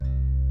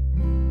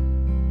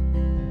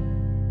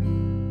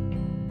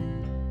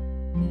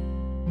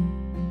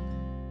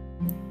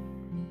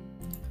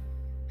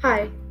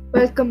Hi,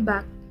 welcome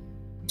back.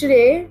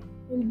 Today,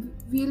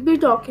 we'll be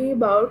talking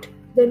about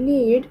the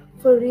need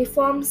for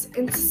reforms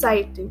in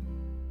society.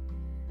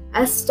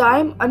 As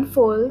time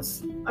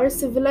unfolds, our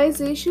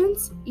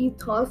civilization's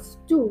ethos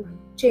too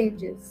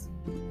changes.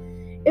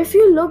 If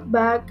you look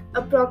back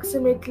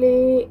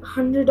approximately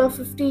 100 or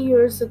 50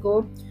 years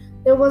ago,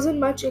 there wasn't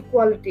much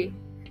equality.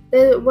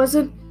 There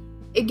wasn't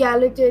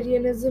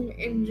egalitarianism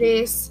in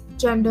race,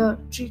 gender,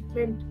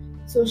 treatment,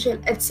 social,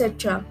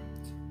 etc.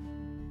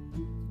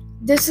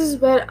 This is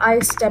where I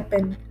step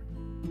in.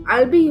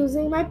 I'll be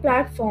using my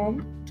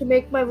platform to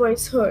make my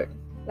voice heard,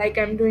 like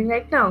I'm doing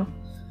right now,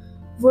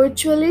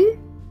 virtually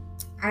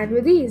and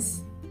with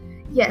ease.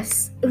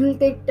 Yes, it will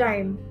take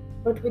time,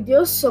 but with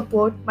your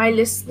support, my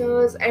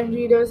listeners and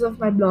readers of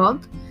my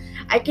blog,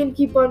 I can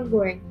keep on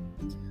going.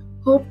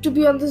 Hope to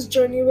be on this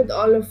journey with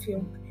all of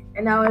you.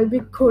 And now I'll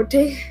be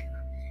quoting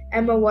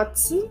Emma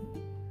Watson.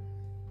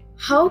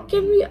 How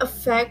can we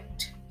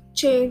affect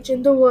change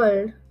in the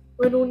world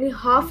when only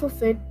half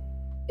of it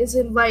is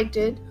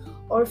invited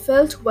or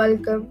felt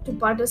welcome to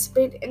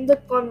participate in the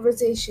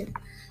conversation?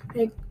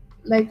 Like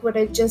like what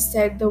I just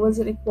said, there was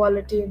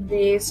inequality in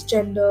race,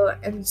 gender,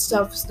 and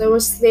stuff. So there were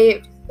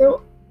slaves. There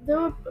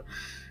were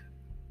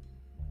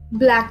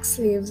black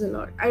slaves a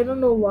lot. I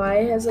don't know why.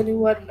 Has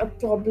anyone a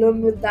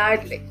problem with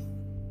that? Like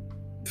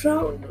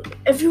brown.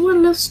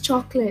 Everyone loves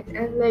chocolate,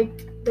 and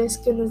like their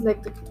skin is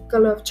like the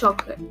color of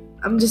chocolate.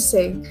 I'm just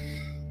saying.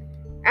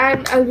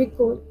 And I'll be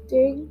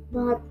quoting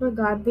Mahatma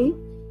Gandhi.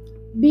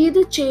 Be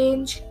the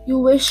change you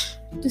wish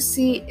to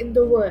see in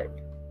the world.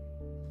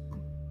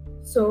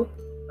 So,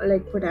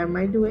 like, what am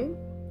I doing?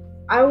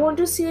 I want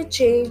to see a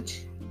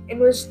change in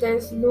which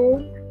there's no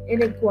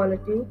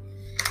inequality.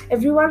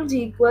 Everyone's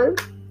equal,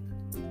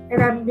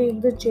 and I'm being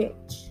the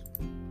change.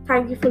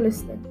 Thank you for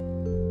listening.